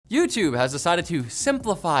YouTube has decided to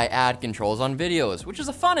simplify ad controls on videos, which is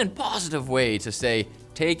a fun and positive way to say,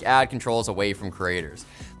 take ad controls away from creators.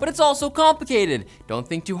 But it's also complicated. Don't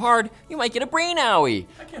think too hard, you might get a brain owie.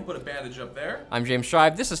 I can't put a bandage up there. I'm James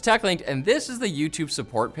Schreiber, this is TechLinked, and this is the YouTube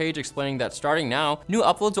support page explaining that starting now, new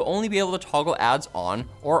uploads will only be able to toggle ads on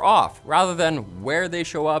or off, rather than where they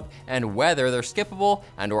show up and whether they're skippable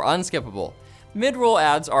and or unskippable. Mid-roll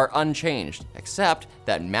ads are unchanged, except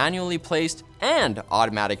that manually placed and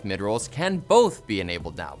automatic mid-rolls can both be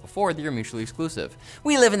enabled now. Before, they're mutually exclusive.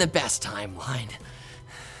 We live in the best timeline.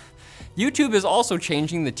 YouTube is also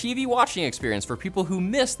changing the TV watching experience for people who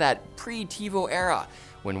miss that pre-TiVo era.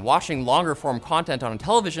 When watching longer form content on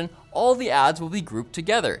television, all the ads will be grouped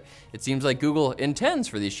together. It seems like Google intends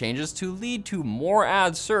for these changes to lead to more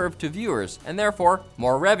ads served to viewers, and therefore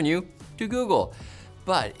more revenue to Google.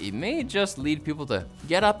 But it may just lead people to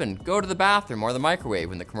get up and go to the bathroom or the microwave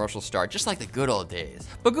when the commercials start, just like the good old days.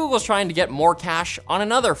 But Google's trying to get more cash on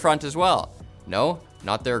another front as well. No,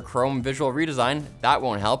 not their Chrome visual redesign, that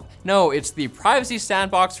won't help. No, it's the privacy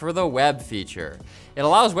sandbox for the web feature. It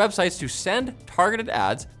allows websites to send targeted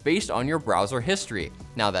ads based on your browser history,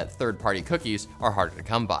 now that third-party cookies are harder to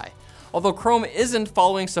come by. Although Chrome isn't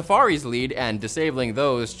following Safari's lead and disabling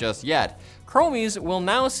those just yet, Chromies will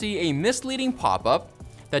now see a misleading pop-up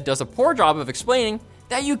that does a poor job of explaining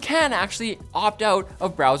that you can actually opt out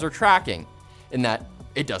of browser tracking, in that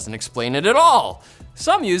it doesn't explain it at all.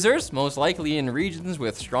 Some users, most likely in regions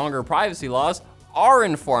with stronger privacy laws, are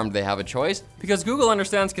informed they have a choice because Google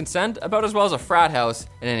understands consent about as well as a frat house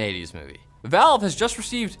in an 80s movie. Valve has just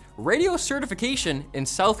received radio certification in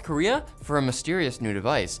South Korea for a mysterious new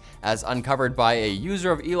device, as uncovered by a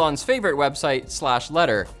user of Elon's favorite website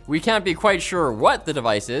 /letter. We can't be quite sure what the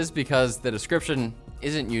device is because the description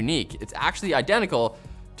isn't unique. It's actually identical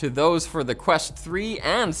to those for the Quest 3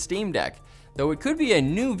 and Steam Deck, though it could be a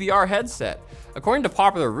new VR headset. According to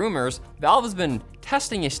popular rumors, Valve has been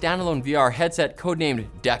testing a standalone VR headset codenamed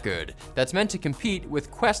Deckard that's meant to compete with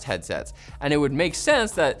Quest headsets, and it would make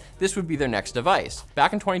sense that this would be their next device.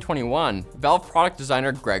 Back in 2021, Valve product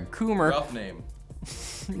designer Greg Coomer Rough name.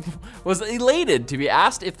 was elated to be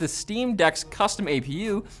asked if the Steam Deck's custom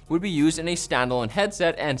APU would be used in a standalone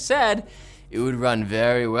headset and said it would run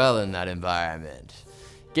very well in that environment.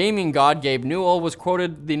 Gaming god Gabe Newell was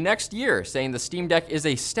quoted the next year saying the Steam Deck is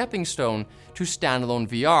a stepping stone to standalone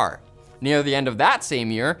VR. Near the end of that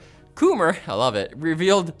same year, Coomer, I love it,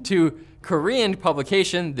 revealed to Korean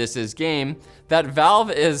publication This Is Game that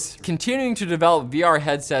Valve is continuing to develop VR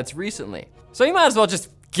headsets recently. So you might as well just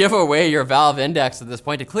give away your Valve Index at this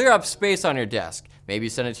point to clear up space on your desk. Maybe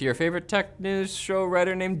send it to your favorite tech news show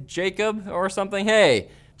writer named Jacob or something. Hey,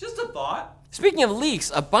 just a thought. Speaking of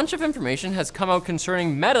leaks, a bunch of information has come out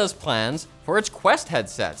concerning Meta's plans for its Quest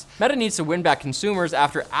headsets. Meta needs to win back consumers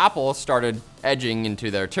after Apple started edging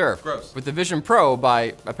into their turf. Gross. With the Vision Pro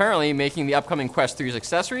by apparently making the upcoming Quest 3's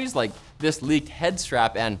accessories, like this leaked head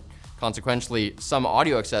strap and consequently some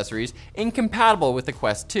audio accessories, incompatible with the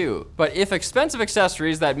Quest 2. But if expensive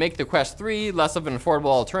accessories that make the Quest 3 less of an affordable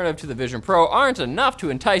alternative to the Vision Pro aren't enough to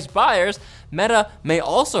entice buyers, Meta may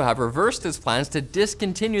also have reversed its plans to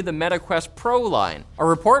discontinue the Meta Quest Pro line. A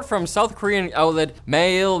report from South Korean outlet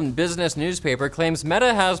Mail Business newspaper claims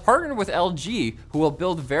Meta has partnered with LG, who will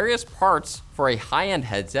build various parts for a high-end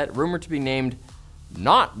headset rumored to be named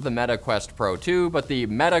not the Meta Quest Pro 2, but the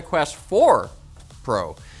Meta Quest 4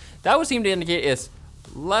 Pro. That would seem to indicate it's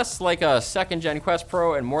less like a second-gen Quest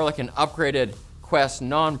Pro and more like an upgraded Quest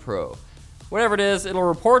non-Pro. Whatever it is, it'll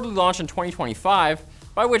reportedly launch in 2025,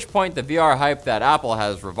 by which point the VR hype that Apple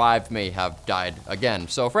has revived may have died again.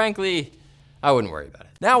 So frankly, I wouldn't worry about it.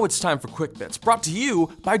 Now it's time for Quick Bits, brought to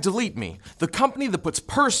you by Delete Me, the company that puts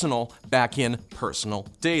personal back in personal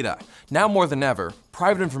data. Now more than ever,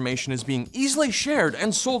 private information is being easily shared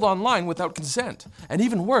and sold online without consent. And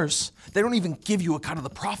even worse, they don't even give you a cut of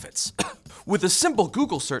the profits. With a simple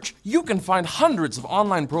Google search, you can find hundreds of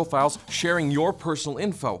online profiles sharing your personal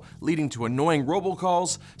info, leading to annoying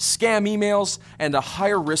robocalls, scam emails, and a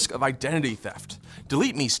higher risk of identity theft.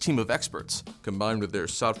 Delete Me's team of experts, combined with their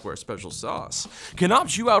software special sauce, can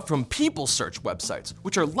opt you out from people search websites,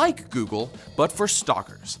 which are like Google, but for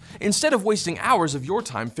stalkers. Instead of wasting hours of your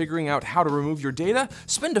time figuring out how to remove your data,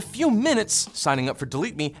 spend a few minutes signing up for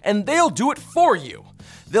Delete Me, and they'll do it for you.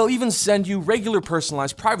 They'll even send you regular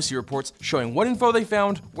personalized privacy reports showing what info they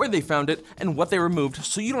found, where they found it, and what they removed,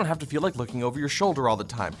 so you don't have to feel like looking over your shoulder all the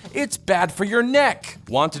time. It's bad for your neck.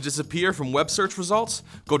 Want to disappear from web search results?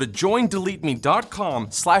 Go to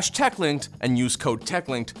joindeleteme.com/techlinked and use code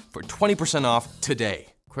techlinked for 20% off today.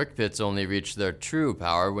 Quick Bits only reach their true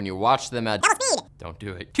power when you watch them at Don't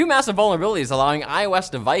do it. Two massive vulnerabilities allowing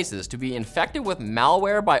iOS devices to be infected with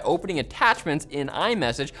malware by opening attachments in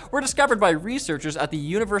iMessage were discovered by researchers at the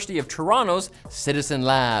University of Toronto's Citizen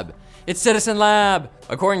Lab. It's Citizen Lab!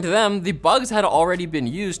 According to them, the bugs had already been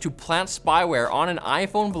used to plant spyware on an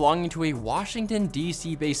iPhone belonging to a Washington,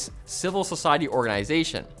 D.C.-based civil society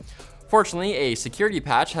organization. Fortunately, a security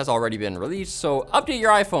patch has already been released, so update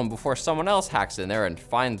your iPhone before someone else hacks in there and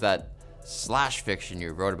finds that slash fiction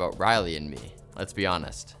you wrote about Riley and me. Let's be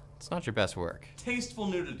honest, it's not your best work. Tasteful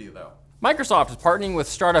nudity, though. Microsoft is partnering with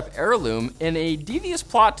startup Heirloom in a devious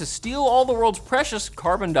plot to steal all the world's precious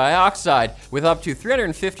carbon dioxide, with up to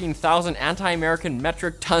 315,000 anti-American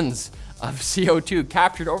metric tons of CO2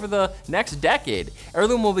 captured over the next decade.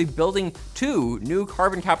 Heirloom will be building 2 new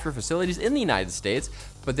carbon capture facilities in the United States,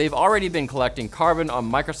 but they've already been collecting carbon on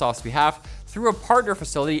Microsoft's behalf through a partner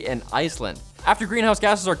facility in Iceland. After greenhouse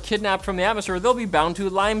gases are kidnapped from the atmosphere, they'll be bound to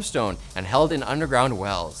limestone and held in underground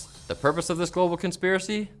wells. The purpose of this global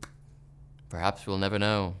conspiracy? Perhaps we'll never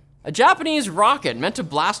know. A Japanese rocket meant to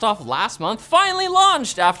blast off last month finally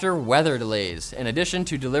launched after weather delays. In addition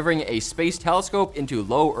to delivering a space telescope into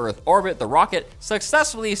low Earth orbit, the rocket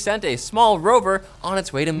successfully sent a small rover on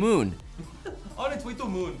its way to Moon. On its way to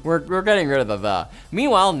Moon. We're getting rid of the.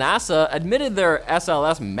 Meanwhile, NASA admitted their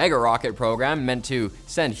SLS mega rocket program meant to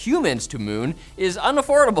send humans to Moon is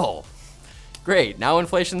unaffordable. Great, now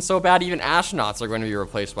inflation's so bad even astronauts are going to be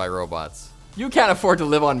replaced by robots. You can't afford to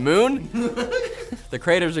live on Moon. The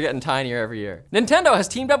craters are getting tinier every year. Nintendo has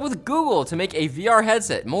teamed up with Google to make a VR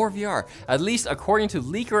headset, more VR, at least according to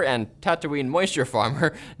leaker and Tatooine moisture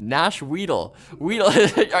farmer, Nash Weedle. Weedle,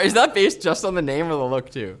 is that based just on the name or the look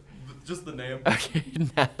too? Just the name. Okay,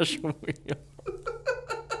 Nash Weedle.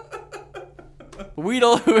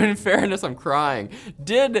 Weedle, who in fairness, I'm crying,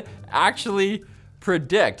 did actually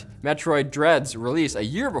predict Metroid Dread's release a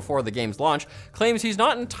year before the game's launch, claims he's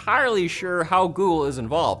not entirely sure how Google is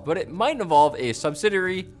involved, but it might involve a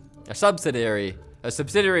subsidiary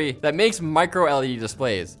that makes micro LED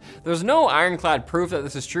displays. There's no ironclad proof that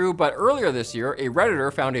this is true, but earlier this year, a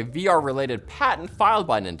Redditor found a VR-related patent filed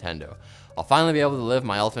by Nintendo. I'll finally be able to live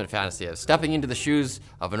my ultimate fantasy of stepping into the shoes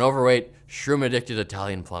of an overweight, shroom-addicted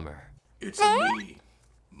Italian plumber. It's me,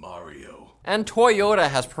 Mario. And Toyota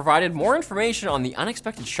has provided more information on the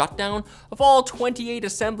unexpected shutdown of all 28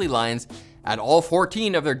 assembly lines at all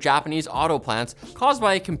 14 of their Japanese auto plants caused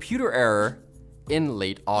by a computer error in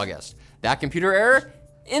late August. That computer error?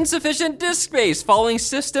 Insufficient disk space following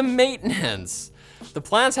system maintenance. The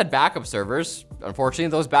plants had backup servers. Unfortunately,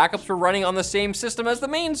 those backups were running on the same system as the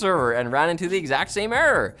main server and ran into the exact same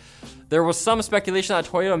error. There was some speculation that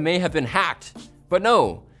Toyota may have been hacked, but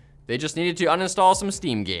no. They just needed to uninstall some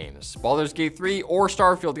Steam games. Baldur's Gate 3 or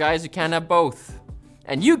Starfield, guys, you can't have both.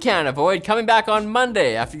 And you can't avoid coming back on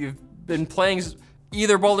Monday after you've been playing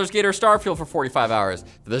either Baldur's Gate or Starfield for 45 hours.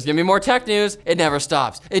 But there's gonna be more tech news. It never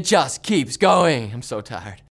stops. It just keeps going. I'm so tired.